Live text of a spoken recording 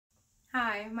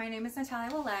Hi, my name is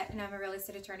Natalia and I'm a real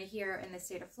estate attorney here in the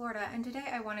state of Florida, and today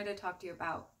I wanted to talk to you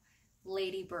about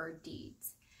ladybird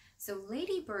deeds. So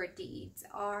ladybird deeds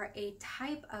are a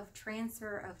type of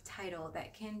transfer of title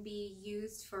that can be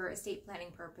used for estate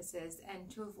planning purposes and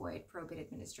to avoid probate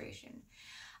administration.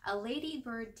 A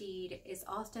ladybird deed is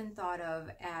often thought of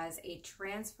as a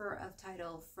transfer of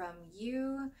title from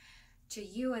you to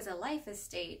you as a life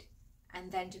estate and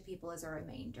then to people as a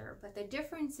remainder. But the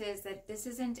difference is that this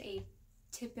isn't a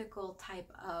typical type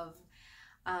of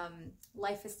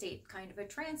life estate kind of a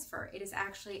transfer. It is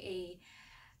actually a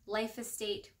life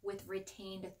estate with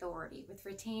retained authority, with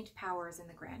retained powers in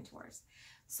the grantors.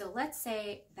 So let's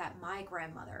say that my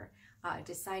grandmother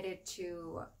decided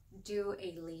to do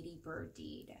a ladybird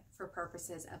deed for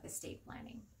purposes of estate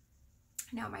planning.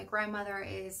 Now, my grandmother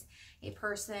is a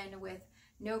person with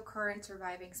no current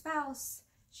surviving spouse.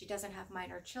 She doesn't have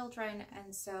minor children,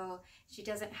 and so she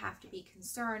doesn't have to be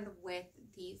concerned with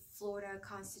the Florida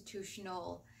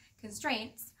constitutional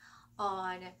constraints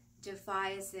on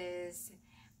devises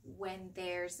when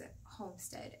there's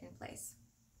homestead in place.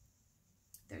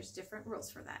 There's different rules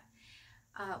for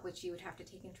that, which you would have to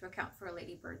take into account for a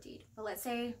ladybird deed. But let's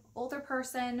say older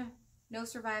person, no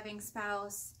surviving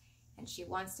spouse, and she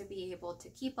wants to be able to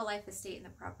keep a life estate in the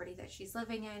property that she's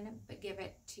living in, but give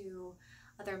it to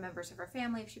other members of her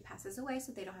family if she passes away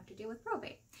so they don't have to deal with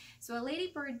probate. So a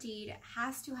ladybird deed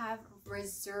has to have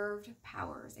reserved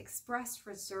powers, expressed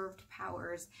reserved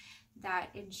powers that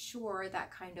ensure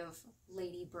that kind of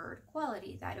ladybird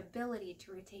quality, that ability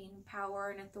to retain power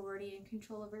and authority and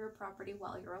control over your property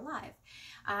while you're alive.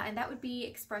 And that would be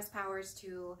express powers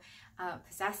to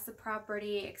possess the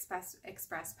property,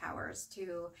 express powers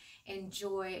to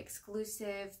enjoy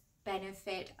exclusive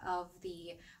benefit of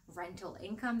the rental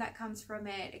income that comes from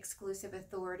it, exclusive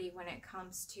authority when it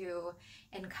comes to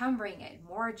encumbering it,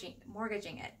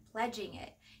 mortgaging it, pledging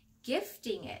it,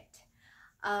 gifting it,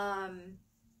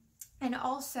 and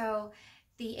also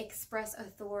the express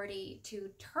authority to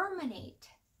terminate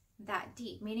that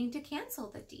deed, meaning to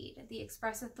cancel the deed, the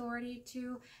express authority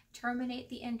to terminate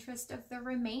the interest of the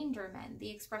remainder men, the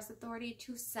express authority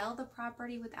to sell the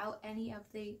property without any of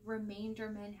the remainder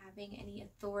men having any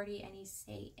authority, any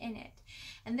say in it.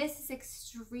 And this is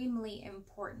extremely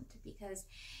important because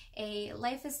a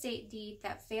life estate deed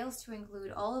that fails to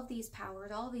include all of these powers,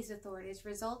 all of these authorities,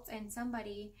 results in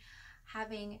somebody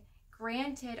having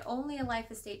granted only a life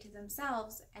estate to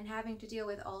themselves and having to deal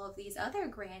with all of these other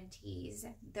grantees,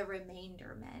 the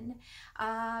remainder men,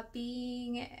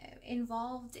 being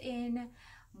involved in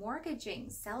mortgaging,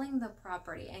 selling the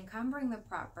property, encumbering the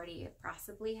property,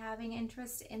 possibly having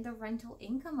interest in the rental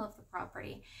income of the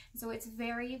property. So it's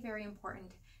very, very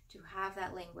important to have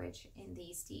that language in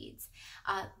these deeds.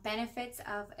 Benefits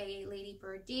of a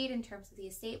ladybird deed in terms of the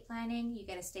estate planning: you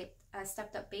get a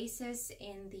stepped up basis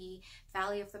in the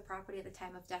value of the property at the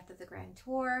time of death of the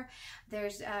grantor.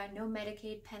 There's no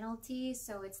Medicaid penalty,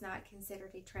 so it's not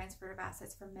considered a transfer of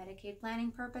assets for Medicaid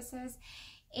planning purposes.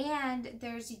 And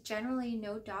there's generally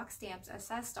no dock stamps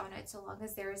assessed on it so long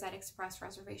as there is that express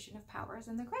reservation of powers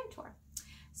in the grantor.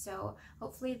 So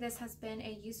hopefully this has been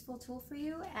a useful tool for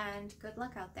you, and good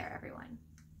luck out there, everyone.